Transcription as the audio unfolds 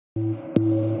Yardy,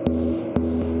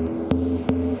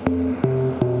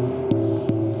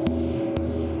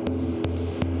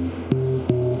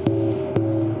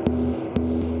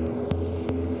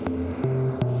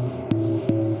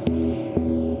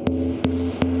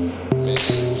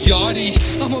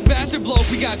 I'm a bastard bloke.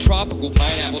 We got tropical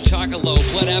pineapple, chocolate,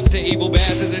 blood apple to evil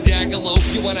bastards, a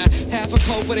jackalope. You want a half a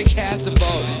coat with a cast of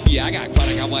boat? Yeah, I got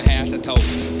chronic, I want half the tote.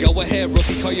 Go ahead,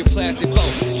 rookie, call your plastic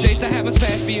boat. Chase the habits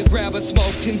fast for you, grab a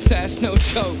smoke, confess, no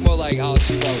joke. More like all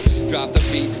she wrote. Drop the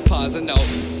beat, pause a note.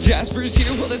 Jasper's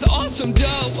here, well, it's awesome,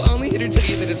 dope. Only here to tell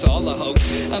you that it's all a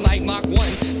hoax. Unlike Mach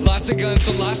 1, lots of guns,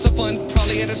 so lots of fun.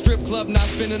 Probably at a strip club, not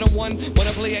spending a one.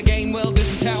 Wanna play a game? Well,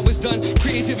 this is how it's done.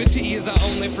 Creativity is our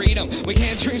only freedom. We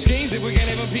can't dream schemes if we can't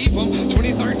even peep them.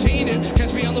 2013 and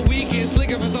catch me on the weekends.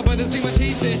 Looking for something to see my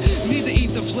teeth in. Need to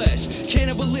eat the flesh.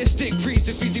 Cannibalistic priest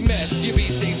of easy mess. Your beat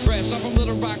stay fresh. I'm from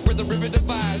Little Rock where the river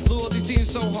divides. Loyalty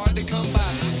seems so hard to come by.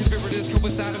 Conspirators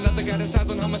coincide. Another guy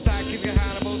decides on homicide. Keeps you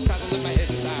high on both sides. I lift my head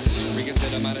aside.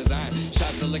 Reconsider my design.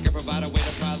 Shots of liquor provide a way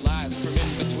to find lies. From in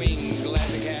between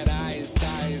glassy cat eyes,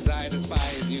 thighs. I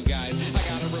despise you guys. I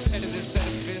got a repetitive set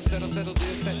of fists that'll settle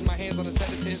this. Setting my hands on a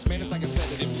sedative. Man, it's like a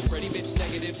sedative. Ready, bitch,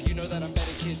 negative. You know that I'm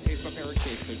better, kid. Taste my parrot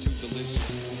cakes. They're too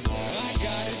delicious. I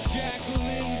got a jackal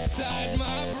inside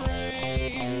my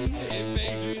brain. It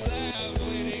makes me laugh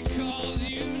when it calls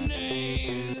you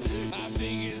names. I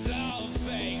think it's all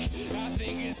fake. I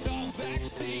think it's all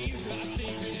vaccines. I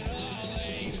think it all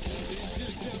ain't. It's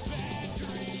just a bad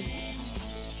dream.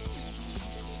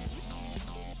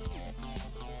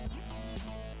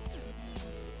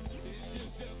 It's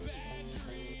just a bad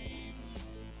dream.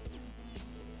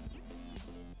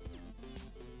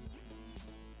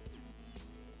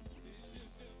 It's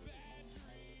just a bad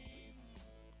dream.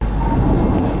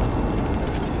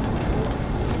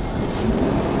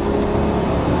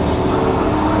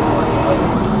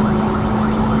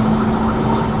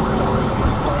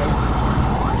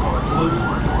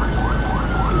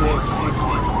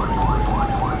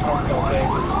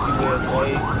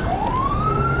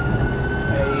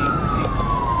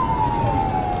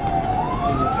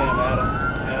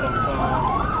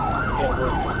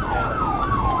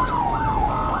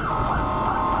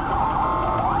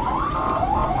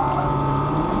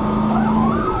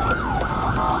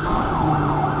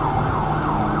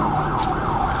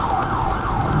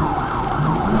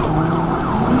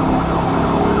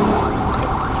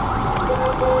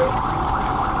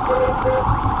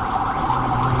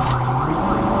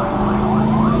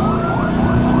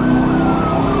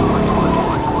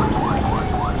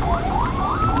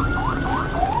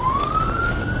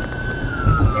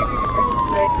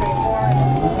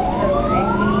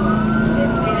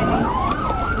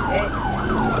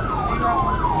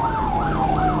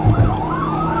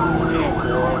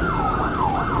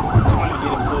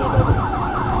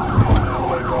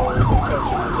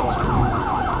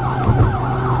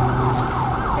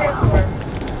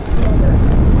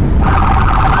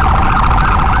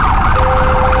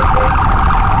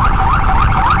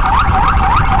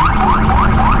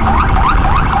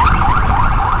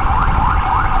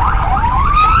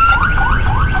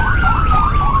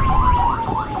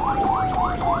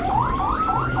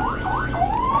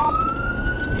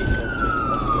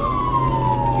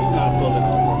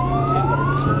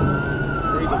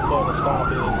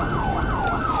 Stop is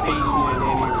speeding, and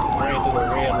then he ran through the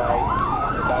red light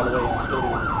at Dollarway School.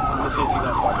 And this is he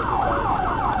gonna stop at this light.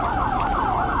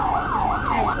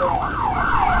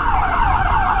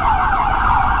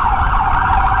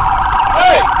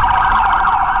 Hey!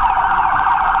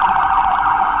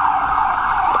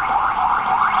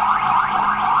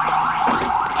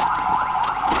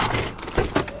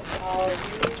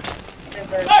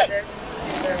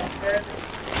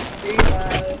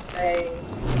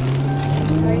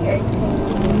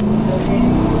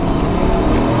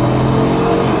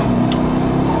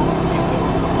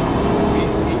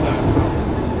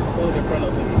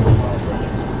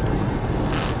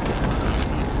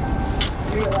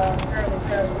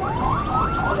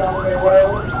 Dollarway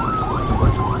Road.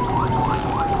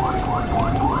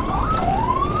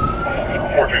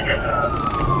 14.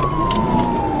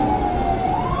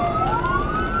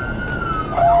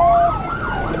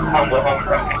 I'm with home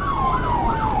track.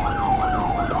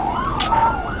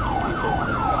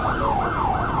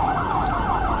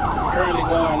 Currently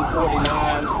going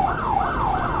 49,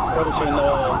 approaching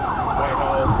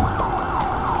Whitehall.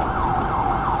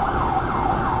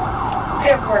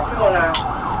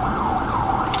 10-4-209.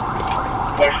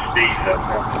 What's the speed, sir?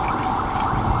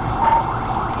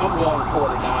 I'm going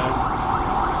 49.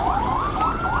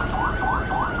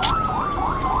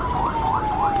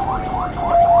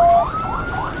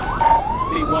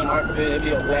 one occupant, it'd be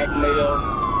a black male.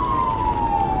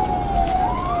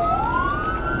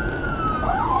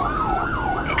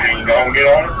 Okay, you gonna get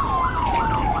on it?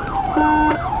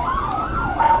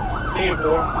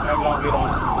 10-4, I'm gonna get on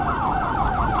it.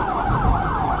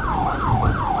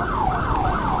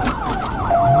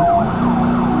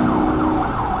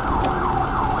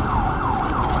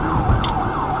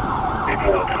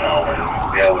 People to know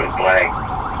that was black.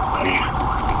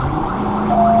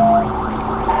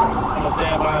 I'm gonna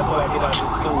stand by until I get out of the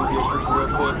school district real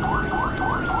quick.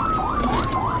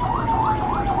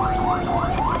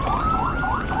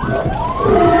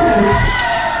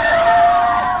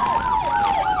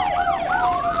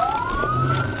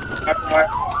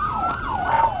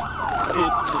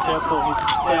 It's successful. He's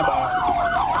stand by.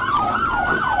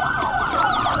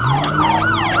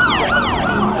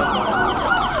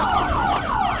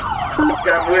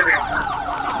 Okay, I'm with him.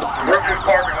 Briggs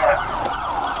parking lot.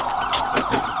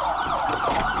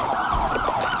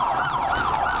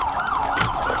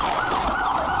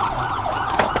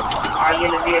 All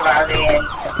units be about in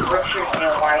Briggs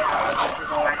and White House.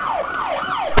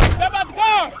 Step out the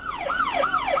car!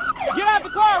 Get out the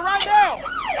car right now!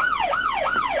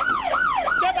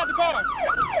 Step out the car!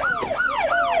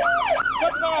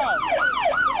 Step the car out!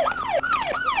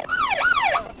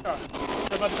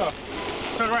 Step out the car.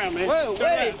 Turn around, man. Wait.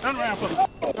 Turn around for me.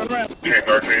 Turn around.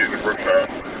 1013 is the Briggs side.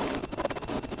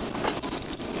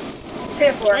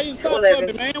 10-4. Why you stop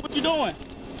something, man? What you doing?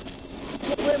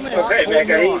 Wait a minute. Okay, man,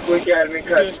 we got him in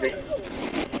custody.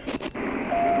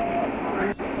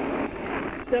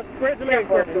 Spread the legs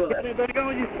for me. Got anything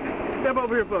on you? Step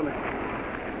over here for me.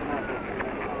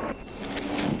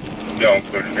 Don't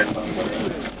put it in.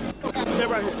 Step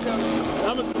right here.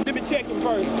 Let me check him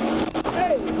first.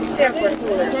 Hey,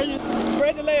 10-4.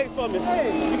 spread the legs for me.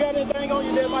 Hey, you got anything on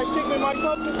you that might stick me in my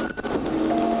compass?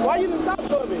 Why you didn't stop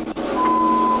for me?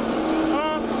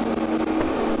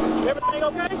 Everything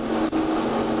okay?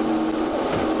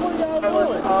 What y'all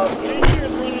doing? You ain't here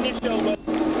running this show, but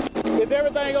is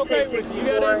everything okay with you? You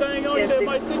got anything on you that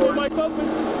might stick in my compass?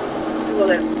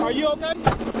 Are you okay?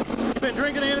 You been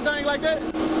drinking anything like that?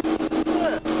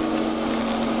 Yeah.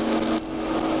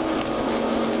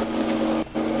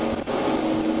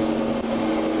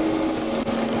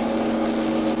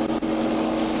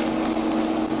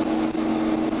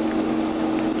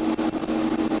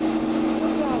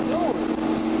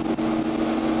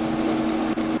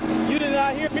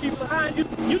 Hear me behind you.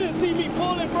 You didn't see me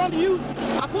pull in front of you.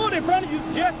 I pulled in front of you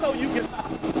just so you can stop.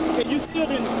 And you still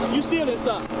didn't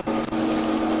stop.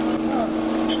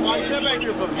 Why step back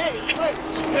here for me? Hey, wait.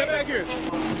 Step back here.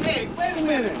 Hey, wait a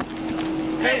minute.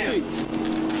 Have a seat.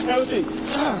 Have a seat.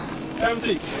 Have a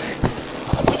seat.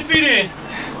 Put your feet in.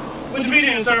 Put your feet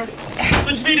in, sir.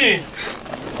 Put your feet in.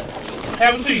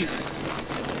 Have a seat.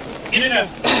 Get in there.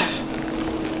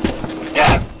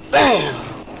 God damn.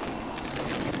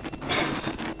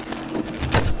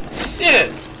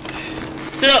 Shit.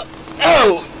 Sit up.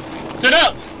 Oh. Sit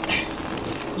up.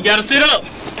 You gotta sit up.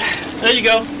 There you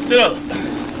go. Sit up.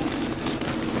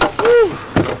 Woo.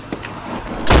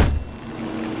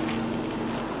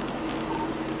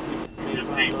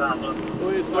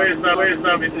 Where's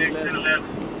Bobby next to the left?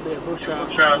 Brookshire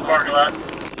parking lot.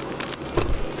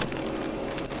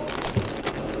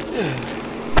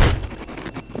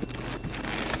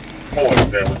 Boy,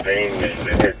 17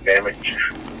 and his damage.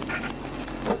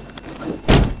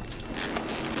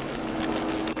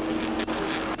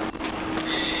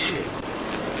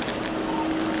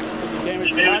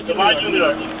 Damage to my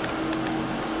unit.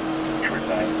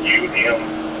 Everything. You, him,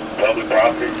 public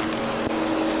property.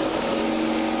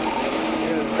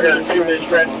 There's a few minute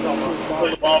scratches on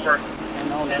the bumper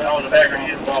and on the back of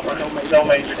his bumper. No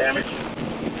major damage.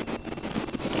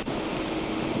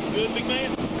 Good, big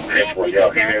man. That's what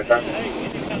y'all hear anything?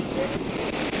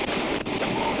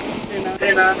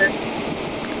 10-9.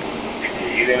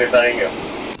 He's anything else?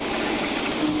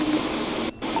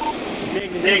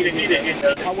 Negative, he didn't get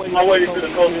nothing. I waited till the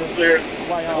coast was clear.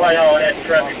 Whitehall had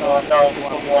traffic, so I saw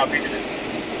before I picked it.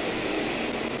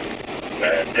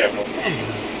 Definitely.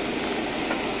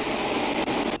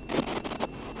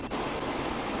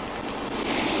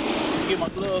 Get my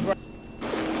gloves right.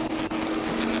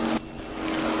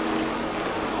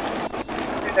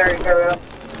 There you go.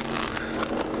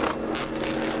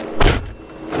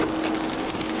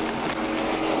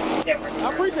 I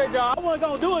appreciate y'all. I wasn't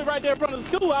gonna do it right there in front of the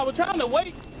school. I was trying to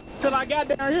wait till I got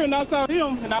down here and I saw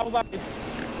him, and I was like,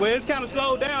 well, it's kind of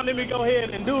slowed down. Let me go ahead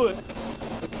and do it.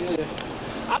 Yeah.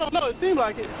 I don't know. It seemed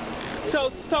like it.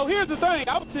 So here's the thing.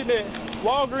 I was sitting at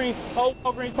old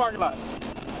Walgreens parking lot.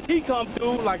 He come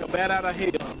through like a bat out of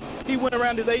hell. he went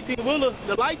around his 18-wheeler.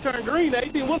 The light turned green. The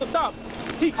 18-wheeler stopped.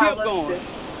 He kept going.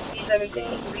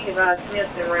 Be about Smith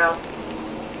and Ralph.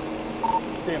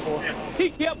 10-4. He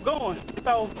kept going.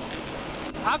 So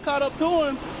I caught up to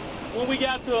him when we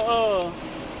got to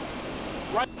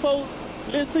right before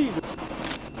Little Caesars.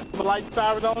 The light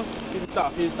sirens on, he just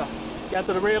stopped. He just stopped. Got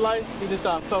to the red light, he just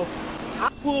stopped. So I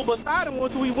pulled beside him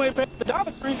until we went past the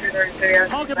Dollar Tree,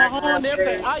 honking my horn and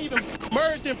everything. I even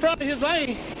merged in front of his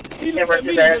lane. He looked at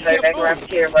me and just kept going.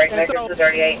 And so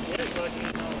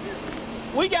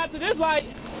we got to this light.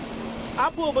 I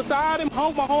pulled beside him,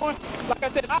 honked my horn. Like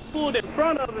I said, I pulled in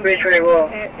front of him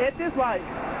at this light.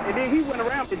 And then he went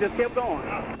around and just kept going.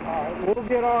 We'll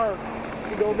get our,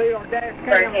 you go lay our dash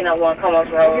cam. 1301 Commerce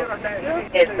Road.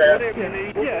 It's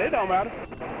yeah, it don't matter.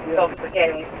 Focus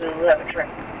Academy School. We have a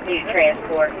need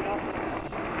transport.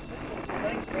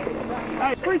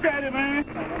 Hey, appreciate it, man.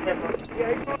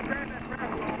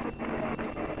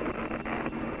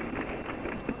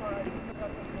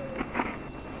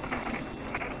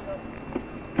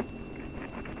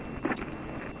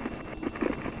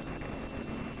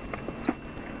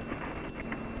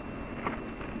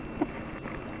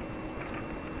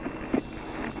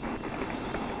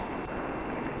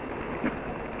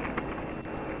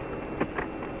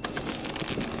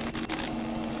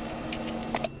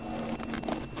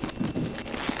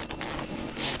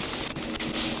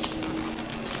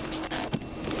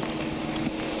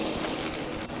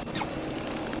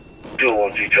 Good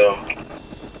one, G-Tom.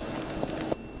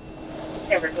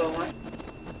 Never good one.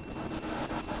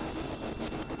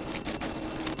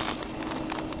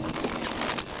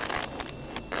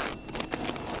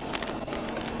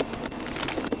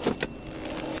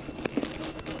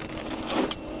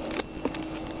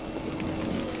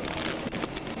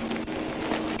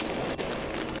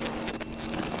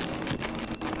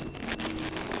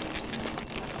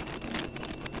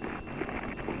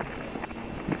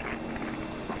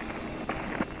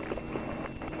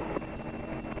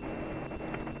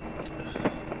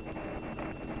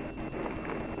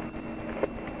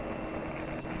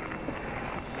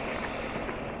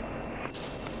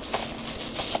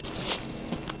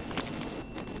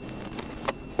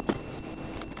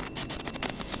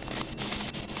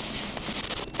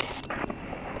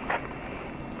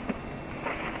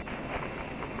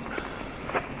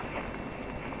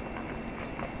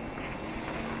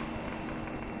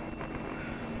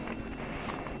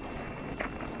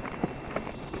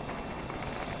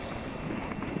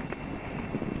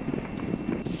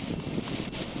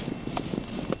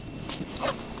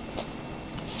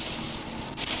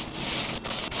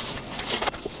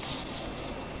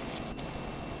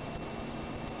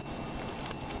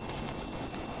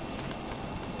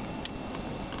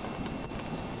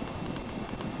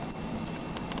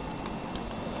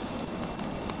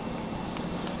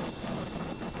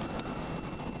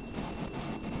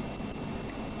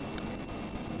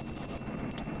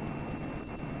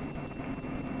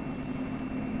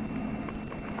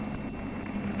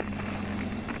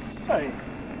 Hey,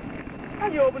 how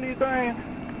you open these things?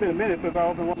 It's been a minute since I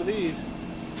opened one of these.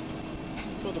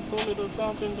 Supposed to pull it or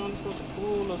something? Don't supposed to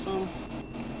pull or something?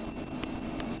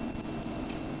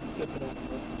 Flip it over.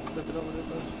 Flip it over this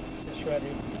way. It's right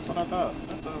here. That's what I thought.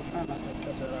 That's what I was trying to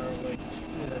cut that our way.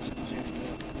 Yeah, that's what you do.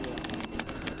 Yeah.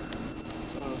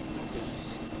 Okay.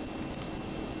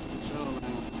 Sure,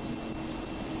 man.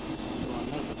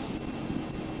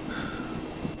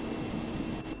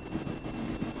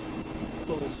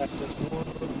 Pull it back just one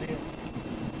little bit.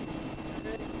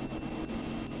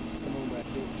 Come on back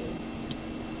here, Jay.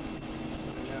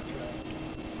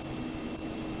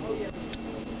 Oh, yeah.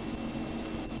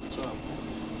 What's up?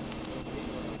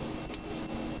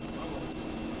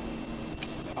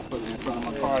 I'll put it in front of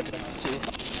my car just to see.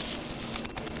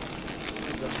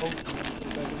 There's a hope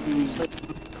that we use it.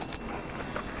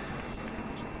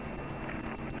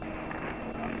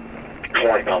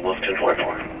 Pine Bluff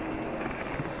 1044.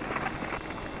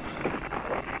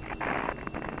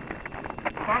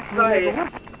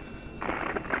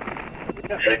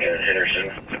 Second Henderson,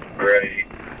 Gray,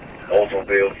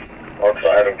 Oldsmobile,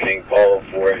 Arkansas Adam King, Paul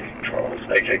 48, Charles,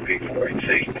 AKP 48C.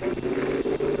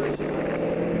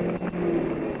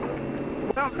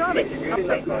 I'm trying to,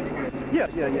 yeah.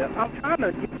 I'm trying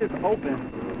to get this open,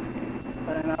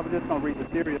 and I was just gonna read the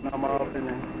serial number off and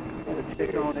then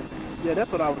check on it. Yeah,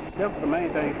 that's the main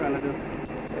thing trying to do.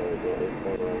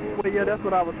 Well, yeah, that's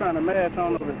what I was trying to match. I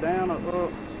don't know if it's down or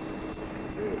up.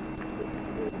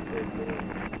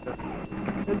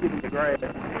 Let's get in the grass.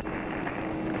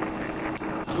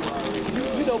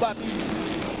 You know about these?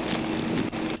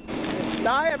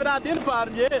 No, I haven't identified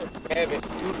them yet. Haven't?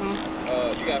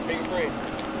 Mm-hmm. You got fingerprint?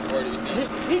 Where did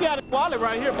He got his wallet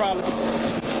right here, probably.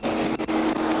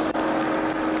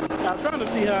 I'm trying to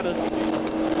see how to.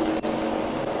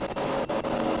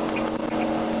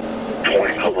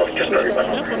 20, almost just 30 miles.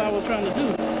 That's what I was trying to do.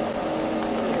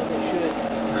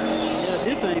 Yeah,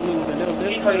 this ain't moving.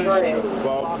 That's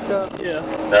locked up. Yeah.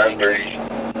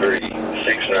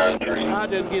 933-693. I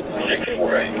just get the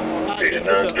 648. Repeat it,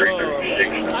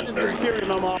 933-693. I just get the serial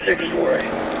number off. 648.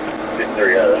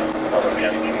 53 out of Palmer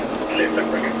County. See if they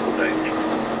bring it full days.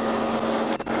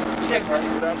 Check, right?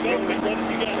 What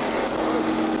did you get?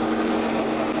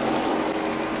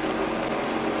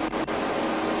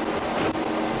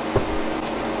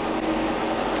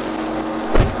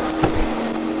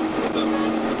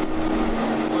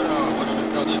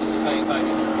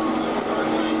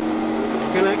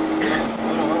 Can I?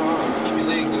 Hold on. Keep your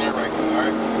legs in there right quick,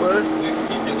 alright? What?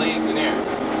 Keep your legs in there,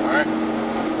 alright?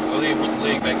 Go ahead and put your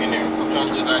legs back in there. I'm trying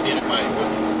to just identify you.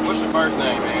 What's your first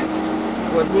name, man?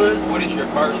 What is your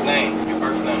first name? Your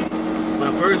first name?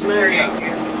 My first name? Yeah.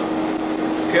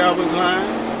 Calvin Klein.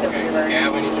 Okay,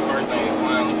 Calvin is your first name.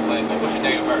 Klein is your last name. What's your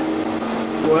date of birth?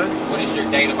 What? What is your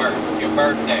date of birth? Your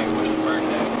birthday. What is your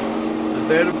birthday?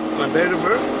 My date of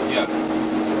birth? Yeah.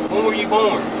 When were you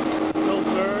born? No,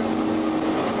 sir.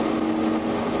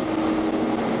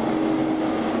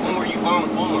 When were you born?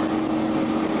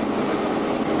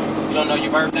 You don't know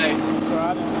your birthday? So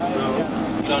I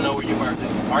You don't know where your birthday?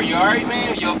 Are you alright, man?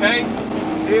 Are you okay?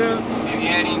 Yeah. Have you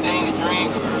had anything to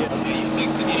drink or have you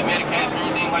took any medication or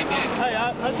anything like that? Hey, I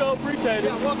sure appreciate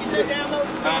it.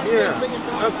 Yeah.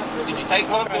 Did you take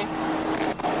something?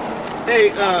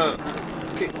 Hey,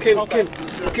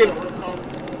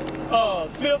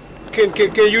 Smith. Can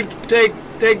you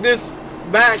take this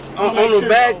back on the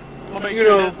back? You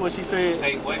know, That's what she said.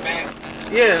 Take what back?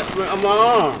 yeah, on my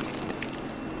arm.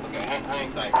 Okay,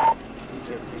 hang tight. He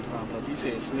said, you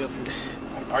said Smith.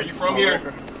 Are you from here?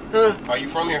 Huh? Are you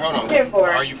from here? Hold on.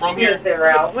 Are you from here?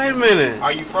 Wait a minute.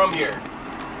 Are you from here?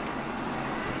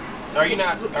 Are you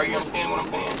understanding what I'm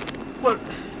saying? What?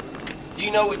 Do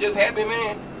you know what just happened,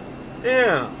 man?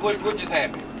 Yeah. What just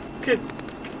happened? Can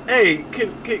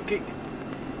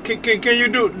you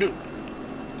do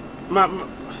my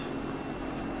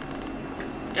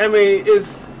I mean,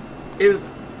 it's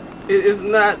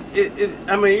not.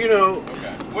 I mean, you know.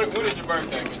 Okay. When is your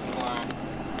birthday, Mr. Klein?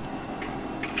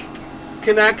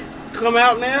 Can I come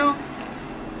out now?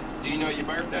 Do you know your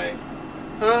birthday?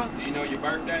 Huh? Do you know your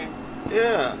birthday?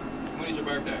 Yeah. When is your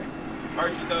birthday?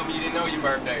 First you told me you didn't know your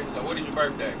birthday. So what is your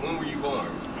birthday? When were you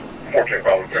born? 14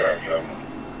 volunteer.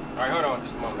 All right, hold on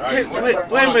just a moment. All right,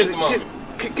 Wait a minute.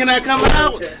 Can I come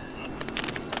out?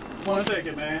 1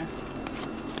 second, man.